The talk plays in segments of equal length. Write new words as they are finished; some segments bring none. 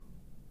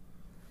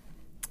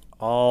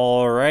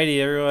Alrighty,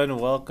 everyone,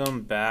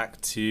 welcome back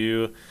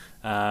to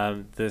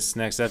this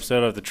next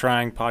episode of the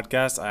Trying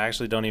Podcast. I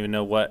actually don't even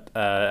know what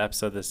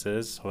episode this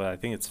is. Well, I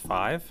think it's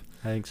 5.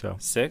 I think so.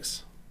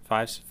 6?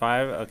 5?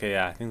 Okay,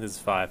 yeah, I think this is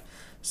 5.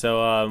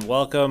 So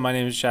welcome. My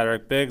name is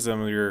Shadrach Biggs.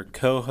 I'm your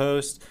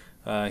co-host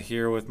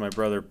here with my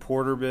brother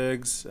Porter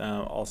Biggs,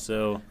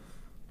 also,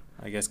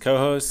 I guess,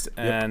 co-host.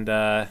 Yep.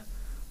 And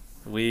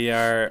we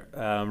are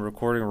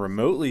recording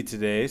remotely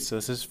today, so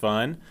this is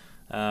fun.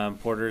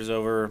 Porter's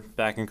over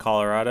back in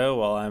Colorado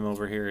while I'm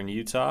over here in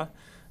Utah.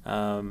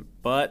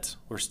 But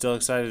we're still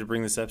excited to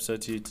bring this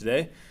episode to you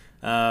today.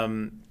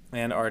 And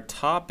our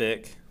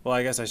topic, well,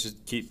 I guess I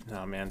should keep,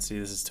 oh man, see,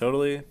 this is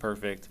totally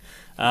perfect.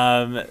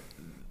 The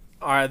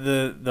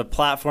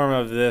platform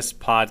of this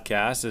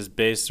podcast is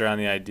based around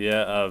the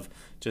idea of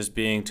just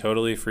being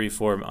totally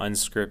free-form,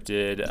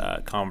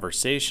 unscripted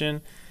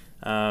conversation.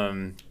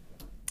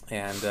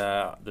 And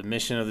the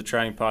mission of the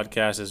Trying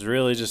Podcast is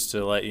really just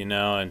to let you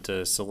know and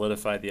to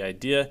solidify the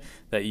idea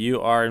that you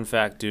are, in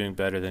fact, doing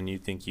better than you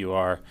think you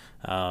are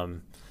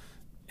in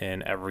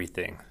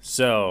everything.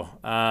 So,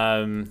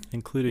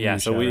 including you,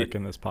 Shadrach,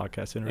 in this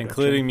podcast introduction.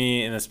 Including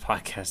me in this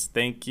podcast.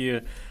 Thank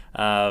you.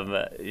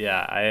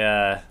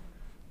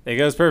 It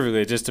goes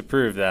perfectly just to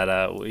prove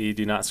that we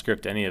do not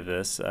script any of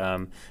this.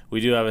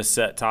 We do have a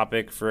set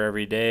topic for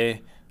every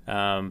day,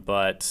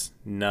 but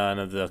none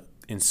of the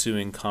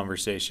ensuing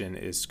conversation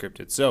is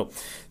scripted. So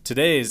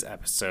today's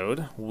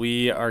episode,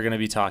 we are going to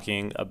be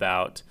talking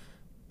about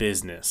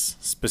business,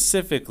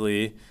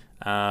 specifically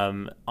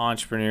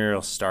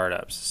entrepreneurial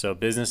startups. So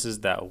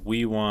businesses that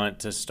we want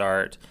to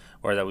start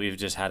or that we've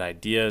just had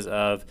ideas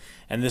of.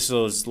 And this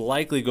is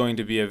likely going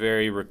to be a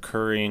very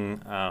recurring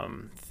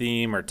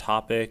theme or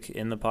topic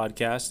in the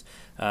podcast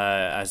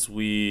as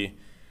we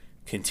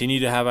continue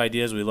to have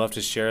ideas. We love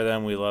to share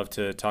them. We love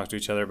to talk to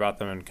each other about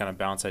them and kind of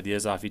bounce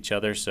ideas off each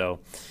other.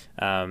 So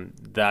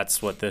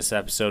that's what this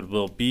episode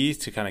will be,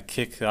 to kind of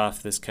kick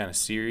off this kind of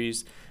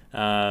series.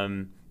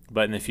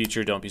 But in the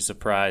future, don't be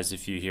surprised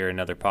if you hear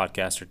another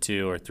podcast or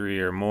 2 or 3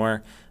 or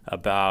more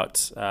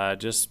about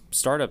just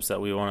startups that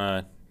we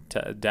want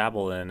to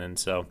dabble in. And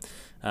so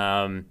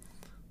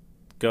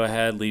go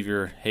ahead, leave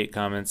your hate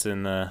comments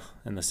in the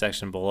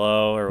section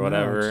below or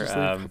whatever. Just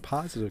leave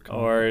positive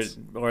comments.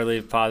 Or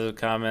leave positive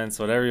comments,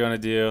 whatever you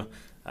want to do.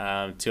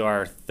 To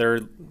our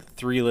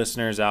 3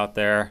 listeners out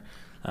there,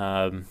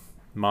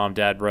 mom,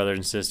 dad, brothers,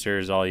 and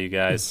sisters, all you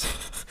guys.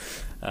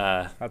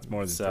 That's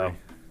more than 3.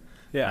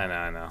 Yeah,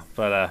 I know.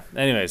 But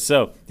anyway,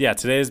 so yeah,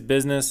 today's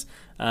business,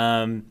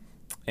 and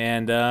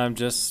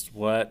just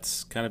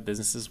what kind of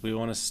businesses we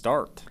want to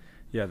start.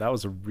 Yeah, that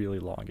was a really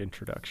long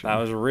introduction. That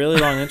was a really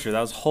long intro. That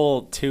was a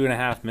whole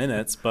 2.5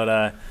 minutes.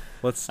 But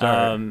let's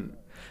start.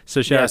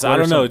 So, Shadrach, I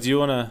don't know. Do you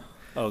want to?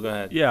 Oh, go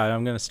ahead. Yeah,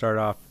 I'm going to start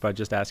off by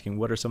just asking,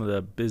 what are some of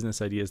the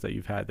business ideas that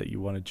you've had that you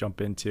want to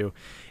jump into?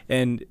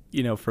 And,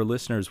 for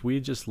listeners,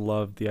 we just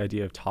love the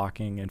idea of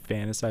talking and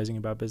fantasizing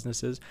about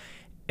businesses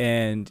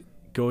and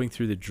going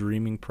through the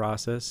dreaming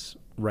process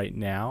right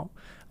now,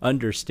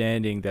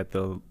 understanding that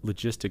the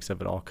logistics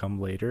of it all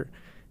come later.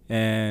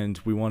 And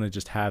we want to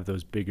just have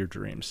those bigger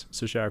dreams.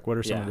 So, Shadrach, what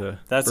are some of the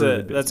that's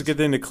a good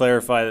thing to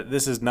clarify, that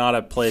this is not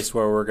a place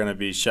where we're going to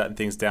be shutting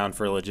things down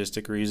for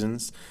logistic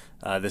reasons.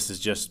 This is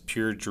just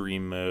pure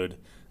dream mode,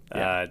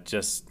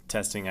 just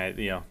testing,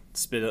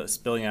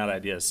 spilling out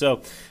ideas.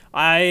 So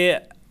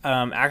I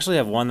actually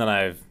have one that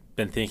I've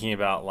been thinking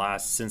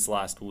about since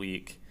last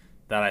week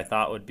that I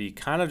thought would be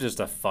kind of just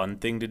a fun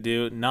thing to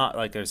do, not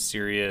like a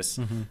serious,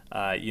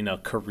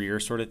 career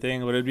sort of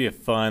thing, but it'd be a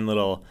fun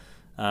little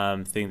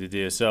thing to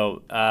do.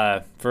 So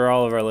for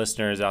all of our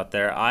listeners out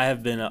there, I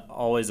have been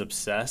always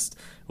obsessed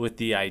with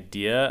the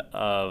idea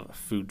of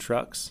food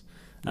trucks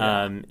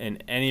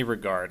in any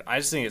regard. I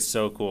just think it's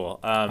so cool.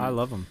 I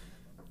love them.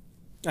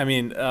 I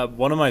mean,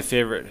 one of my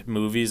favorite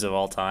movies of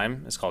all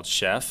time is called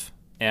Chef.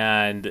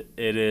 And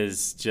it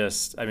is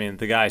just,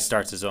 the guy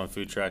starts his own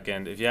food truck.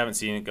 And if you haven't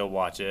seen it, go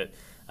watch it.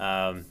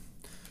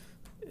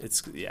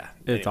 It's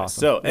awesome.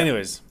 So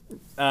anyways,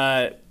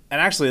 and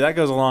actually that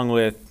goes along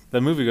with, the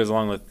movie goes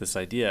along with this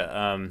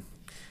idea.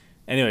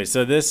 Anyway,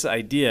 so this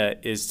idea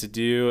is to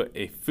do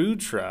a food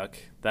truck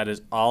that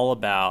is all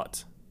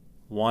about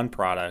one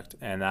product,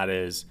 and that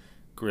is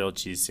grilled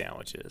cheese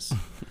sandwiches.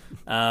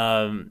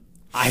 I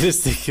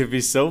just think it'd be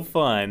so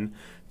fun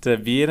to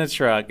be in a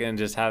truck and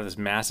just have this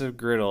massive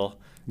griddle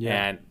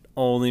and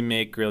only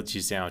make grilled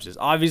cheese sandwiches.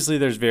 Obviously,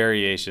 there's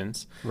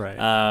variations. Right.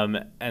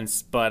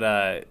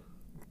 But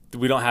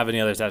we don't have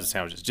any other types of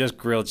sandwiches, just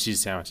grilled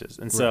cheese sandwiches.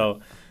 And so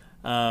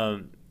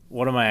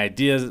one of my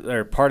ideas,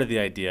 or part of the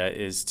idea,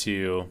 is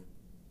to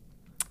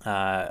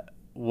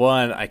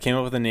one, I came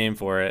up with a name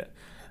for it.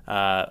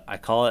 I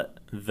call it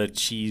the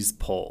cheese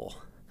pull.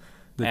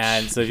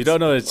 So if you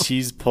don't know what a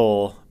cheese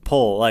pull,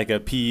 like a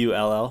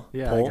P-U-L-L.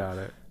 Yeah, pull, I got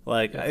it.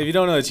 If you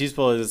don't know what a cheese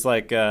pull is, it's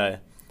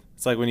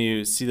like when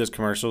you see those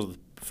commercials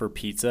for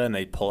pizza, and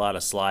they pull out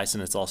a slice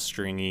and it's all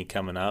stringy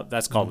coming up.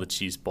 That's called the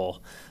cheese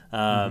bowl.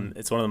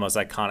 It's one of the most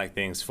iconic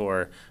things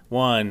for,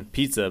 one,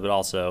 pizza, but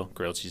also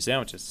grilled cheese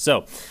sandwiches.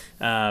 So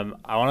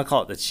I want to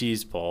call it the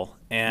cheese bowl,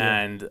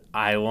 and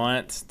I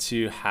want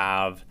to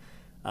have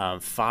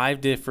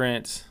 5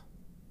 different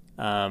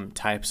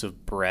types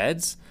of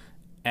breads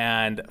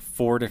and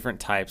 4 different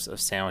types of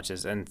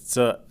sandwiches. And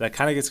so that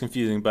kind of gets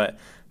confusing, but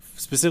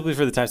specifically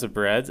for the types of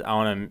breads, I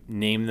want to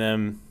name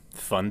them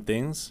fun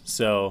things.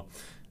 So,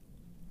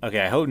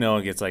 okay, I hope no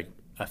one gets like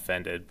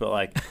offended, but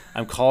like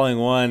I'm calling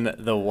one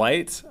the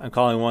white, I'm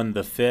calling one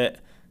the fit,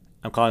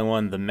 I'm calling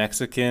one the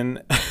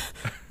Mexican,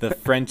 the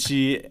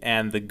Frenchy,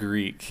 and the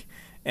Greek.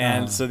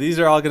 And so these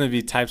are all going to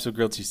be types of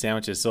grilled cheese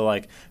sandwiches. So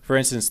like, for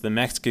instance, the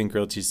Mexican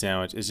grilled cheese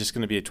sandwich is just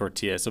going to be a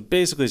tortilla. So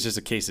basically it's just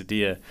a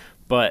quesadilla,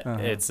 but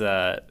it's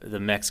the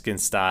Mexican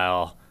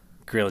style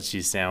grilled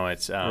cheese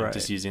sandwich,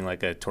 just using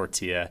like a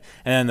tortilla.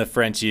 And then the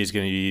Frenchy is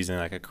going to be using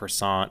like a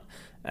croissant.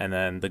 And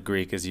then the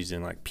Greek is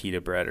using like pita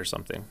bread or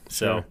something.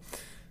 So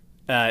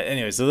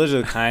anyway, so those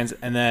are the kinds.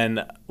 And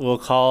then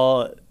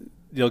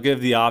you'll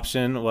give the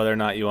option whether or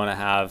not you want to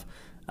have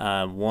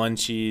 1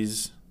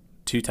 cheese,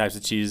 2 types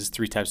of cheeses,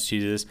 3 types of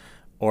cheeses,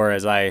 or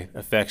as I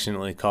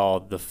affectionately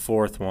call the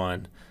 4th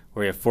one,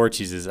 where you have 4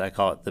 cheeses, I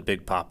call it the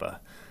Big Papa.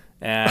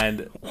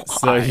 And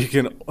so you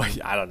can,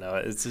 I don't know,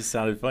 it just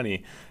sounded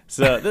funny.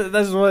 So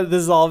that's what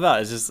this is all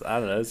about. It's just, I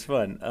don't know, it's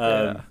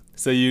fun.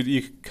 So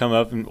you come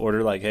up and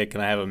order like, hey,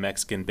 can I have a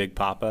Mexican Big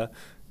Papa?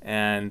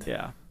 And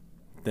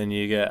then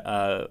you get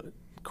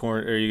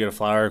corn, or you get a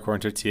flour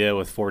corn tortilla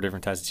with 4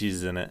 different types of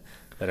cheeses in it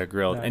that are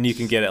grilled. And you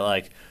can get it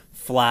like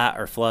flat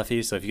or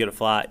fluffy. So if you get it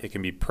flat, it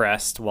can be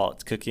pressed while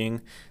it's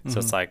cooking. So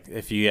it's like,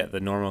 if you get the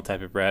normal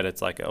type of bread,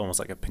 it's like almost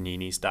like a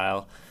panini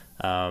style.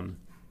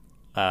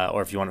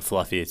 Or if you want it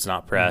fluffy, it's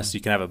not pressed.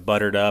 You can have it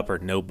buttered up or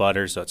no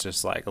butter, so it's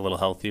just like a little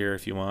healthier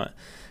if you want.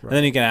 And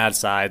then you can add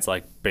sides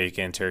like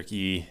bacon,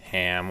 turkey,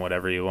 ham,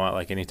 whatever you want,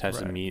 like any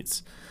types of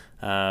meats.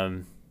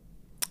 And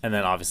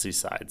then obviously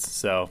sides.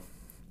 So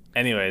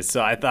anyways,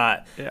 so I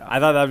thought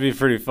that'd be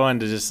pretty fun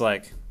to just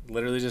like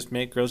literally just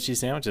make grilled cheese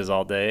sandwiches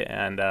all day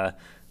and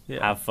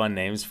have fun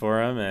names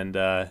for them.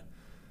 And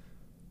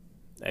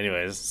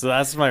anyways, so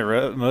that's my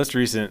most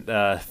recent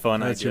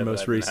fun idea. That's your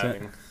most recent?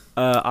 Having.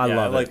 I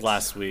love it. Like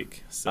last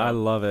week. So. I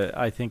love it.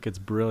 I think it's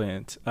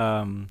brilliant.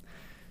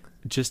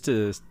 Just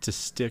to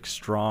stick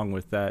strong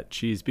with that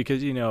cheese,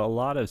 because a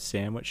lot of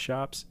sandwich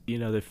shops,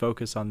 they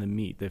focus on the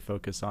meat. They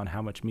focus on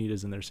how much meat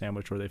is in their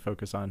sandwich, or they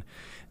focus on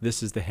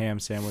this is the ham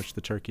sandwich,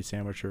 the turkey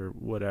sandwich, or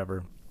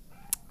whatever.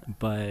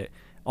 But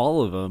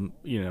all of them,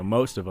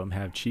 most of them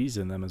have cheese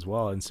in them as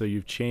well. And so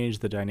you've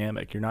changed the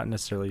dynamic. You're not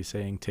necessarily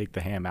saying take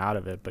the ham out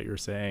of it, but you're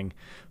saying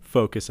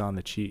focus on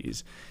the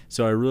cheese.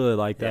 So I really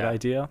like that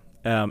idea.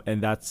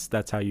 And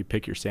that's how you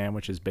pick your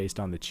sandwiches, based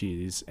on the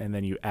cheese, and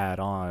then you add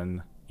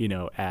on,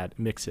 add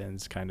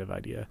mix-ins kind of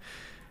idea.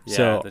 Yeah,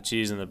 so, the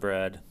cheese and the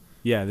bread.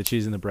 Yeah, the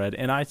cheese and the bread.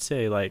 And I'd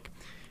say, like,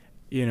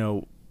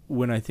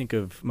 when I think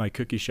of my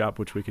cookie shop,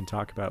 which we can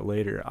talk about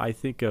later, I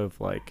think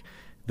of like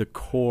the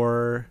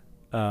core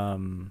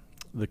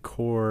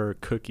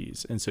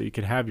cookies. And so you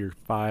could have your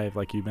 5,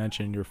 like you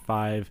mentioned, your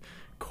 5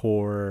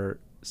 core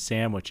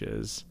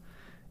sandwiches,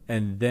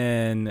 and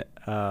then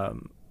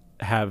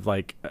have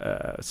like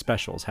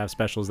specials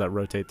that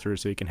rotate through,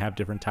 so you can have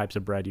different types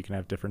of bread, you can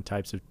have different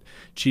types of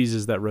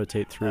cheeses that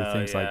rotate through,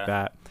 things like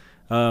that,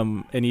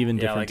 and even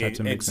different like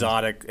types of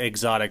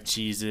exotic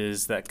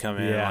cheeses that come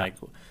in, like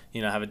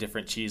have a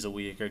different cheese a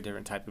week or a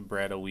different type of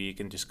bread a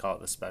week, and just call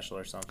it the special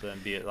or something,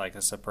 and be it like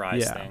a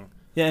surprise thing.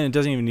 Yeah, and it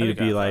doesn't even need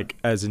to be like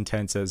as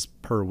intense as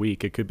per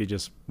week. It could be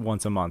just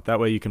once a month. That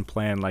way you can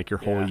plan like your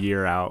whole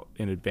year out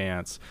in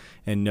advance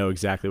and know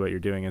exactly what you're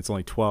doing. It's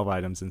only 12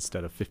 items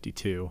instead of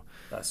 52.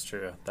 That's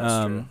true.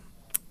 That's true.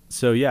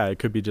 So yeah, it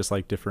could be just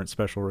like different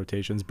special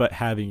rotations, but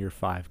having your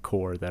 5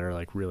 core that are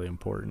like really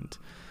important.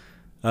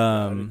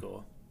 That'd be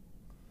cool.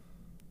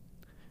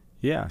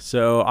 Yeah,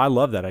 so I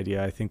love that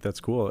idea. I think that's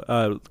cool.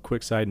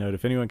 Quick side note,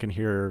 if anyone can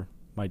hear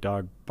my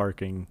dog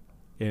barking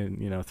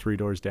in 3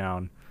 doors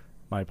down,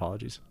 my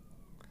apologies.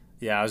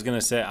 Yeah, I was going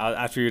to say,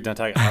 after you're done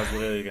talking, I was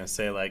literally going to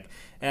say, like,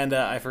 and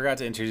I forgot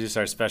to introduce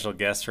our special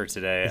guest for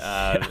today.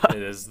 It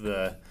is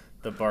the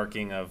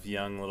barking of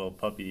young little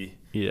puppy.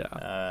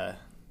 Yeah.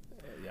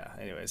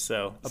 Anyways,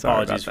 so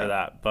apologies for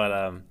that.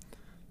 But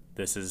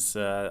this is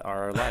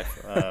our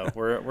life.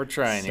 We're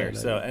trying here.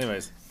 So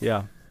anyways.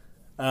 Yeah.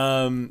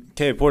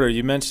 Okay, Porter,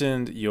 you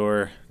mentioned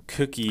your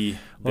cookie business.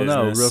 Well,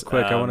 no, real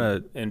quick, I want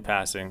to... In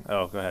passing.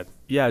 Oh, go ahead.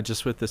 Yeah,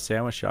 just with the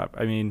sandwich shop.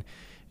 I mean,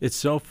 it's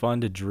so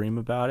fun to dream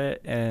about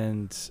it,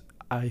 and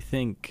I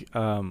think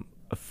a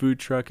food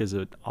truck is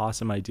an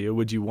awesome idea.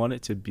 Would you want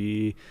it to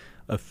be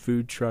a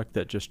food truck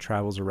that just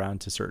travels around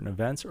to certain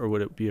events, or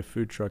would it be a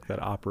food truck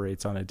that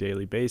operates on a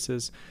daily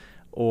basis,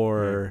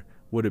 or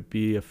would it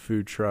be a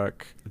food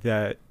truck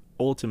that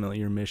ultimately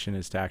your mission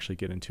is to actually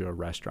get into a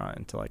restaurant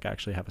and to like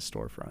actually have a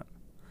storefront?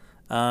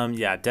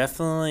 Yeah,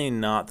 definitely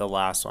not the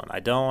last one. I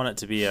don't want it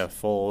to be a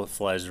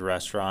full-fledged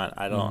restaurant.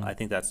 I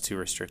think that's too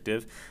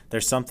restrictive.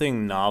 There's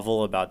something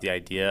novel about the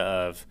idea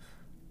of,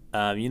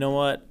 you know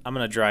what? I'm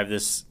going to drive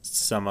this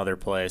some other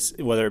place,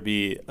 whether it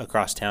be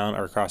across town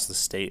or across the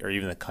state or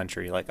even the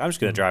country. Like, I'm just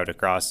going to drive it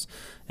across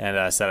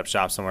and set up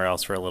shop somewhere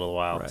else for a little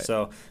while. Right.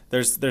 So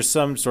there's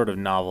some sort of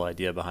novel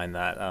idea behind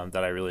that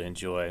that I really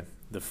enjoy,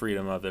 the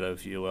freedom of it,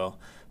 if you will.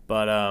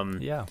 But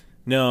Yeah.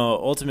 no,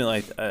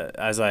 ultimately,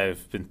 as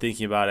I've been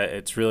thinking about it,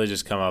 it's really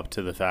just come up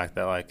to the fact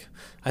that, like,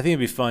 I think it'd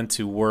be fun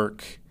to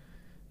work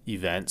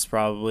events,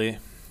 probably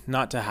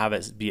not to have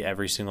it be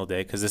every single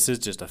day, because this is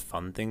just a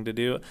fun thing to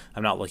do.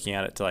 I'm not looking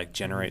at it to like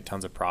generate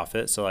tons of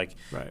profit. So like,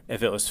 Right.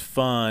 if it was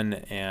fun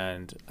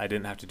and I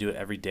didn't have to do it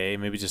every day,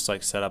 maybe just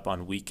like set up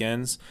on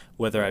weekends,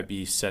 whether I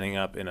be setting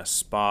up in a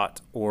spot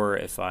or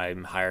if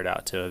I'm hired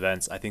out to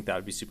events, I think that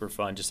would be super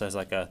fun, just as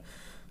like a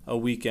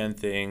weekend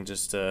thing,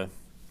 just to,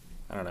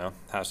 I don't know,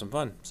 have some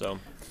fun. So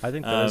I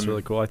think that is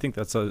really cool. I think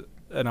that's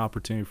an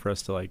opportunity for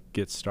us to like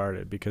get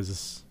started,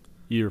 because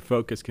your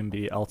focus can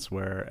be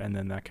elsewhere, and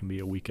then that can be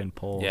a weekend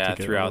pull. Yeah, to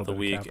get throughout the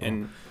week.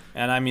 And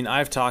I mean,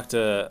 I've talked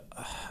to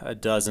a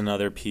dozen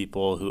other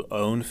people who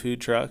own food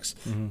trucks,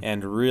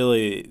 and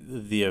really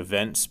the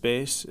event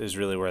space is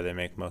really where they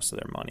make most of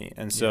their money.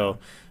 And so,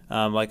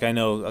 like, I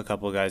know a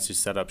couple of guys who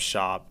set up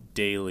shop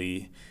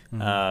daily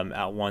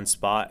at one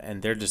spot,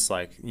 and they're just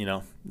like, you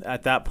know,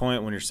 at that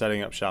point when you're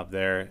setting up shop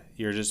there,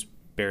 you're just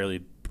barely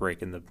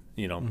breaking the,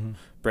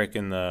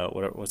 breaking the,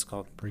 what's it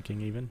called?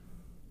 Breaking even.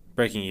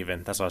 Breaking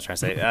even. That's what I was trying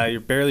to say.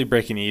 You're barely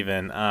breaking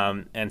even.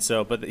 And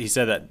so, but he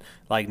said that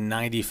like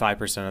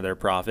 95% of their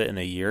profit in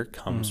a year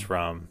comes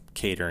from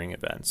catering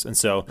events. And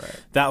so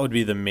that would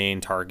be the main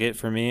target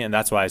for me. And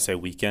that's why I say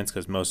weekends,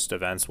 because most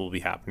events will be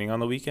happening on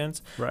the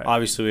weekends. Right.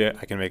 Obviously,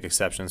 I can make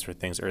exceptions for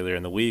things earlier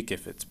in the week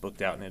if it's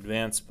booked out in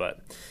advance.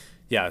 But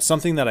yeah,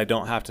 something that I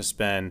don't have to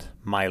spend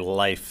my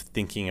life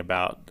thinking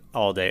about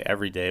all day,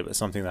 every day, but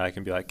something that I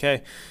can be like,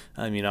 hey,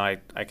 you know,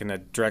 I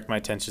can direct my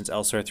attentions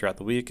elsewhere throughout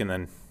the week, and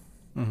then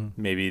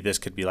maybe this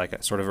could be like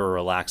a sort of a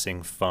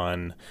relaxing,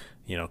 fun,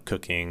 you know,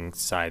 cooking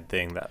side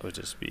thing that would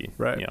just be,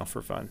 you know,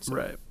 for fun. So.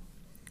 Right.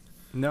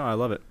 No, I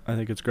love it. I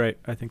think it's great.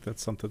 I think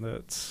that's something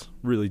that's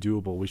really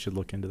doable. We should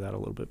look into that a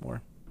little bit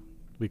more,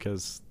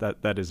 because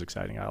that is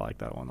exciting. I like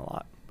that one a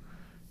lot.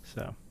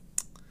 So.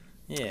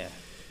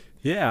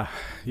 Yeah.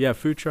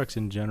 Food trucks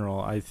in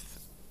general.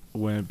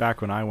 When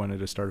I wanted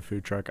to start a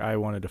food truck, I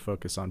wanted to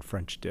focus on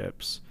French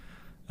dips.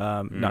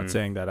 Not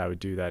saying that I would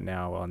do that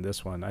now on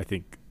this one. I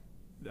think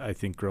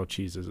grilled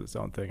cheese is its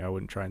own thing. I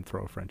wouldn't try and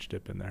throw a French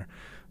dip in there.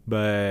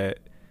 But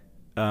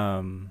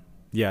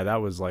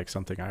that was like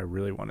something I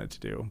really wanted to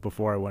do.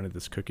 Before I wanted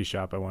this cookie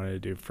shop, I wanted to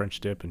do French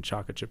dip and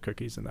chocolate chip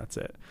cookies, and that's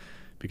it,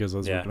 because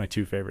those were my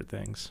two favorite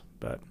things.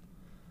 But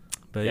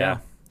yeah.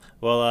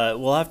 Well,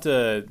 we'll have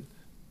to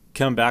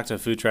come back to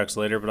food trucks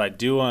later, but I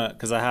do want,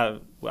 because I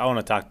want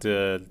to talk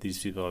to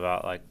these people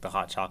about like the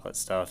hot chocolate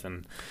stuff,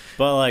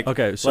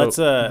 okay, so let's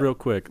real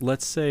quick,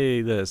 let's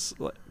say this,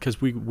 because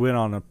we went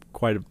on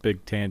quite a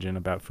big tangent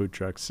about food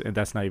trucks, and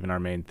that's not even our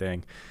main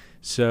thing.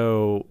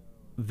 So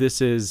this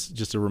is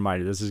just a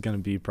reminder, this is going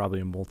to be probably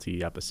a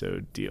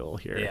multi-episode deal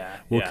here.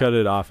 We'll cut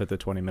it off at the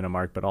 20-minute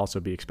mark, but also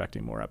be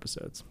expecting more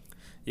episodes.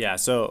 Yeah,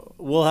 so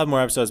we'll have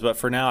more episodes, but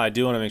for now I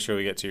do want to make sure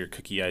we get to your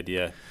cookie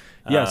idea.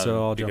 So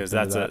I'll jump because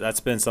into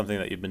that's been something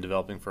that you've been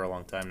developing for a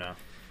long time now.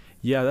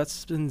 Yeah,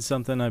 that's been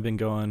something I've been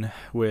going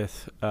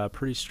with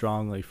pretty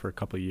strongly for a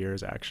couple of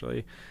years,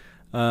 actually.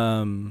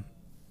 And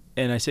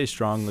I say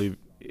strongly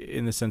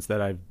in the sense that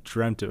I've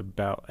dreamt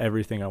about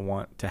everything I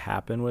want to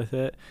happen with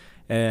it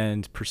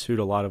and pursued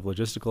a lot of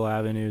logistical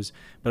avenues,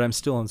 but I'm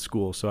still in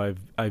school, so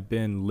I've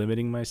been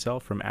limiting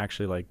myself from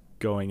actually like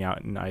going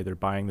out and either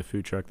buying the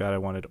food truck that I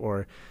wanted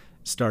or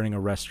starting a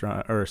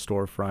restaurant or a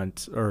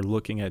storefront or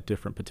looking at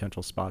different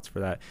potential spots for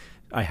that.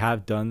 I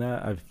have done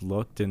that. I've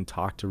looked and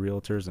talked to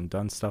realtors and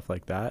done stuff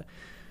like that,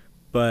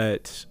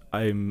 but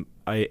I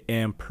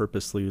am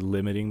purposely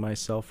limiting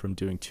myself from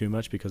doing too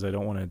much because I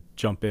don't want to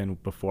jump in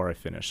before I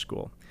finish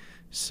school.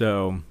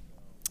 So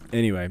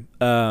anyway,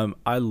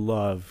 I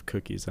love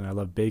cookies, and I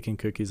love baking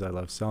cookies. I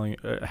love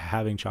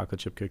having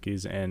chocolate chip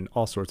cookies and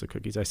all sorts of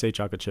cookies. I say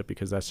chocolate chip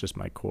because that's just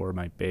my core,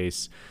 my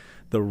base,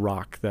 the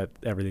rock that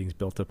everything's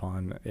built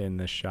upon in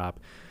this shop.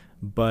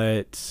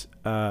 But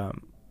I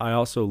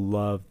also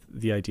love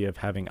the idea of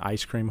having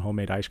ice cream,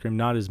 homemade ice cream.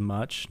 Not as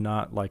much,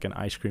 not like an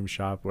ice cream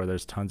shop where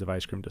there's tons of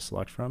ice cream to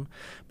select from,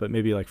 but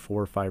maybe like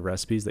 4 or 5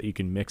 recipes that you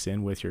can mix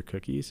in with your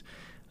cookies.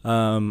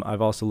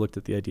 I've also looked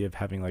at the idea of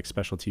having like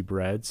specialty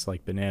breads,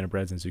 like banana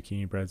breads and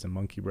zucchini breads and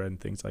monkey bread and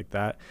things like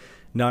that.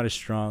 Not as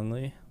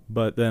strongly,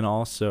 but then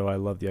also I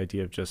love the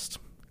idea of just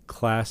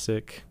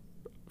classic,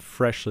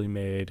 freshly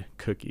made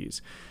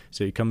cookies.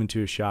 So you come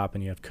into a shop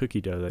and you have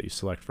cookie dough that you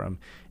select from,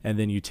 and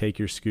then you take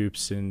your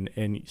scoops and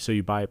so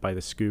you buy it by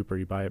the scoop or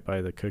you buy it by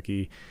the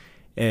cookie,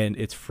 and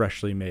it's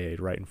freshly made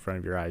right in front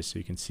of your eyes, so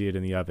you can see it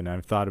in the oven.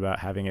 I've thought about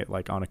having it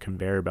like on a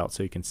conveyor belt,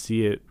 so you can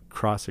see it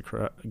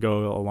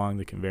go along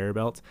the conveyor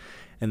belt,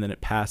 and then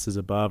it passes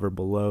above or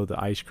below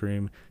the ice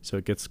cream, so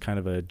it gets kind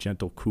of a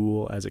gentle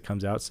cool as it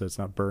comes out, so it's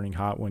not burning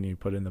hot when you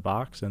put it in the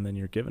box, and then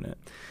you're giving it.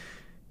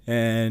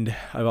 And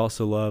I've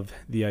also loved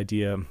the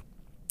idea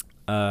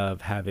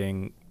of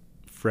having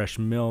fresh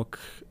milk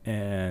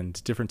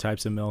and different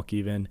types of milk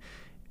even,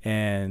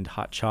 and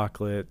hot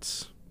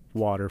chocolate,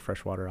 water,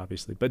 fresh water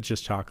obviously, but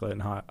just chocolate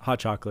and hot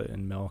chocolate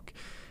and milk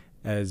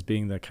as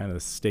being the kind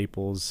of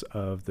staples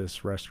of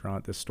this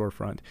restaurant, this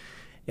storefront.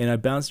 And I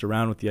bounced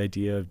around with the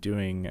idea of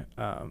doing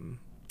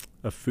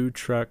a food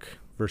truck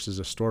versus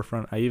a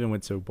storefront. I even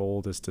went so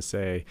bold as to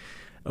say,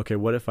 okay,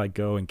 what if I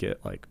go and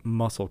get like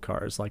muscle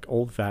cars, like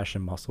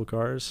old-fashioned muscle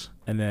cars,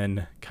 and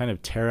then kind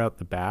of tear out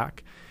the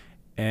back,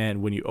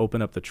 and when you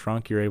open up the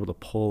trunk, you're able to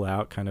pull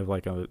out kind of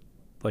like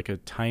a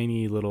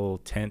tiny little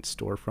tent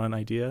storefront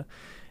idea,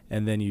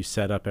 and then you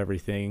set up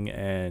everything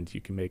and you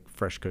can make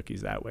fresh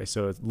cookies that way.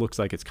 So it looks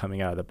like it's coming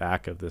out of the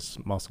back of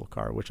this muscle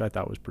car, which I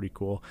thought was pretty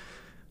cool.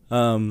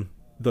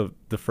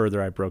 The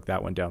further I broke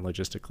that one down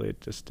logistically,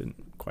 it just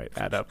didn't quite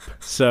add up.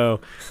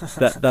 So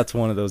that's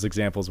one of those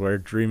examples where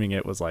dreaming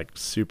it was like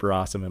super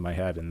awesome in my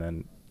head, and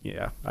then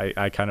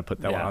I kind of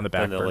put that one on the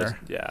back burner.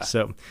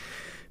 So,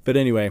 but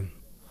anyway,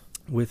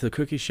 with the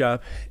cookie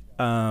shop,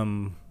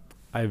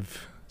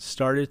 I've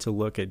started to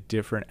look at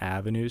different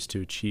avenues to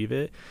achieve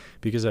it,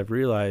 because I've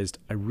realized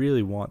I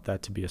really want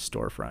that to be a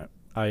storefront.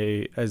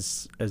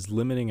 As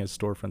limiting as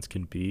storefronts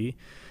can be,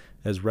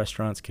 as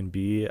restaurants can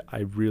be, I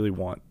really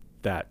want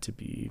that to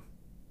be,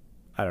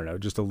 I don't know,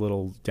 just a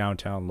little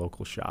downtown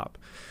local shop.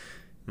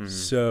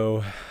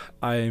 So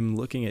I'm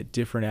looking at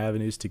different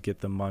avenues to get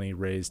the money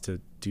raised to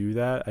do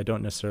that. I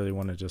don't necessarily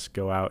want to just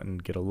go out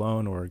and get a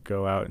loan or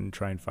go out and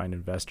try and find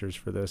investors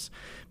for this,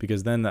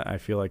 because then I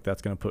feel like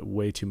that's going to put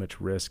way too much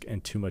risk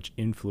and too much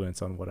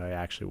influence on what I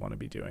actually want to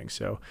be doing.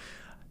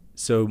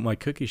 So my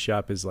cookie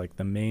shop is like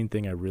the main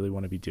thing I really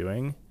want to be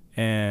doing.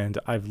 And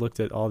I've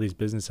looked at all these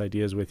business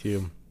ideas with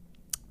you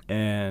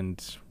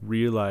and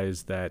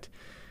realized that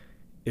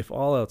if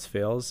all else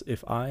fails,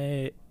 if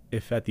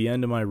at the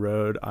end of my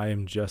road, I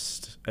am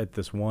just at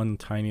this one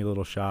tiny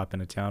little shop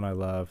in a town I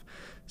love,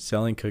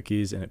 selling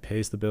cookies, and it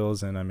pays the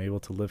bills, and I'm able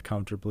to live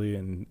comfortably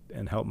and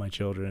help my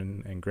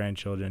children and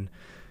grandchildren,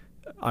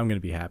 I'm going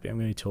to be happy. I'm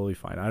going to be totally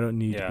fine. I don't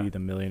need to be the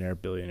millionaire,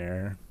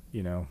 billionaire,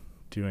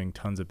 doing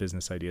tons of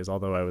business ideas,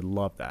 although I would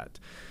love that.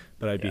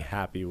 But I'd be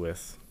happy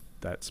with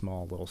that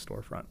small little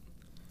storefront.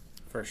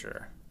 For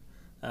sure.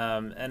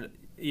 And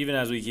even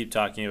as we keep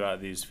talking about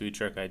these food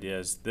truck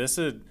ideas, this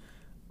is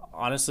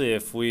honestly,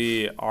 if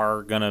we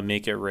are going to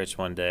make it rich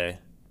one day,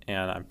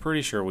 and I'm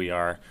pretty sure we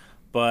are,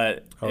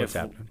 but it's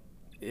happening.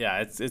 Yeah,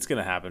 it's going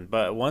to happen.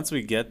 But once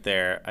we get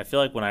there, I feel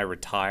like when I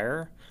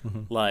retire,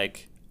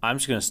 like I'm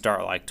just going to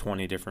start like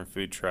 20 different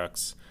food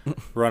trucks,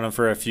 run them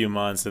for a few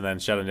months, and then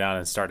shut them down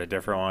and start a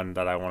different one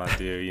that I want to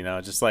do,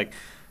 just like,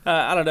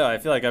 I don't know. I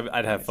feel like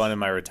I'd have fun in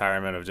my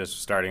retirement of just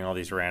starting all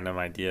these random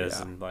ideas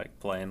and like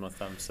playing with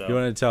them. So you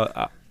want to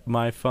tell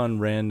my fun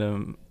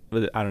random,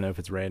 I don't know if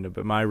it's random,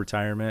 but my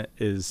retirement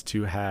is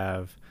to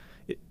have,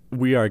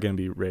 we are going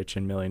to be rich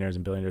and millionaires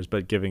and billionaires,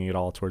 but giving it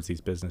all towards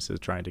these businesses,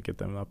 trying to get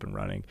them up and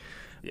running.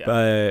 Yeah.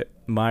 But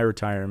my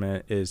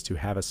retirement is to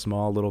have a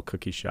small little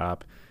cookie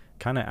shop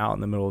kind of out in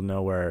the middle of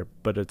nowhere,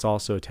 but it's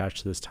also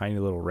attached to this tiny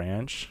little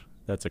ranch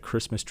that's a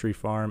Christmas tree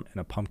farm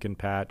and a pumpkin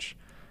patch.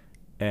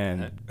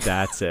 And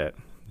that's it.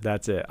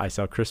 That's it. I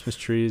sell Christmas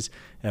trees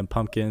and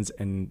pumpkins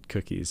and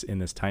cookies in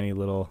this tiny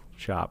little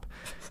shop.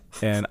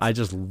 And I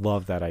just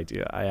love that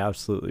idea.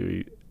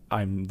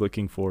 I'm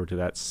looking forward to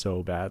that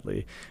so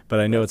badly. But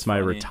I know it's my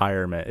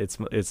retirement.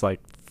 It's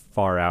like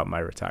far out my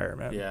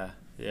retirement.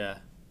 Yeah.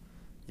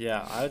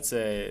 I would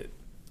say,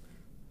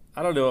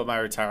 I don't know what my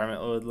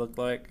retirement would look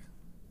like,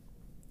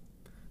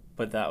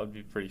 but that would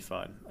be pretty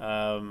fun.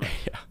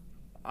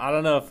 I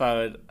don't know if I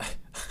would.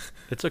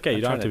 It's okay.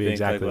 You don't have to be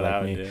exactly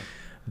like me.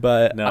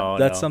 But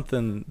that's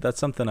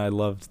something I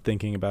loved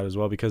thinking about as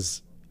well,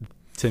 because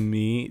to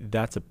me,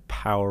 that's a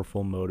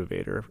powerful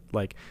motivator.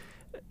 Like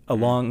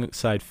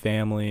alongside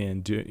family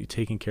and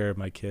taking care of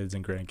my kids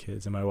and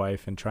grandkids and my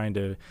wife and trying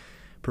to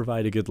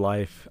provide a good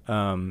life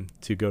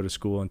to go to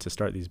school and to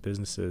start these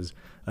businesses,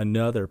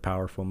 another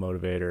powerful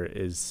motivator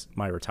is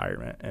my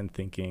retirement and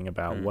thinking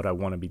about what I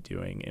want to be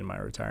doing in my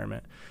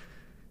retirement.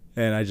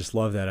 And I just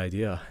love that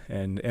idea,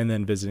 and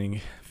then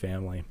visiting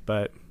family.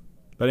 But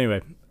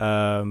anyway,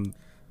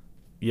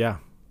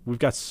 we've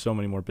got so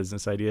many more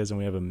business ideas, and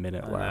we have a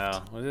minute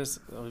left.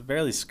 We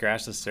barely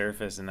scratched the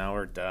surface, and now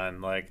we're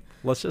done. Like,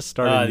 let's just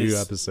start a new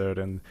episode.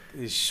 And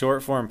these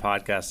short form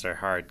podcasts are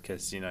hard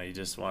because you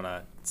just want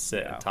to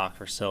sit and talk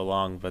for so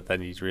long, but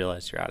then you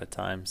realize you're out of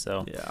time.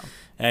 So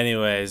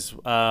anyways,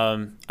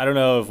 I don't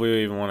know if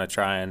we even want to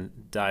try and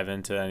dive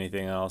into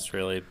anything else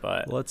really,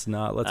 but let's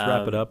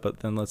wrap it up. But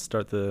then let's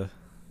start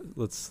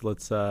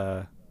let's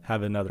have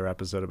another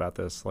episode about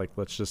this. Like,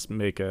 let's just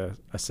make a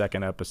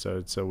second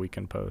episode so we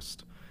can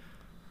post.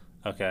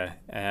 Okay.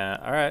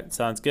 All right.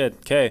 Sounds good.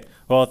 Okay.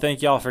 Well,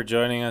 thank y'all for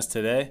joining us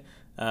today.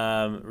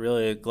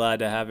 Really glad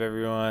to have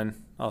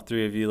everyone, all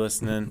three of you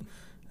listening,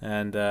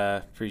 and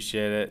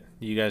appreciate it.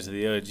 You guys are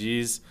the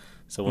OGs.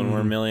 So when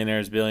we're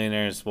millionaires,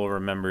 billionaires, we'll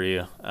remember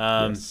you.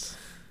 Yes.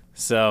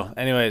 So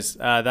anyways,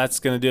 that's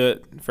going to do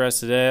it for us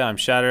today. I'm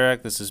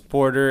Shadrach. This is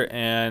Porter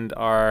and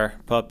our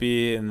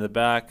puppy in the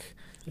back.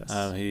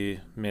 Yes. He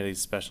made a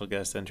special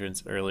guest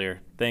entrance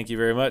earlier. Thank you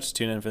very much.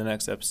 Tune in for the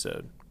next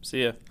episode.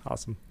 See ya.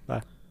 Awesome.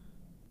 Bye.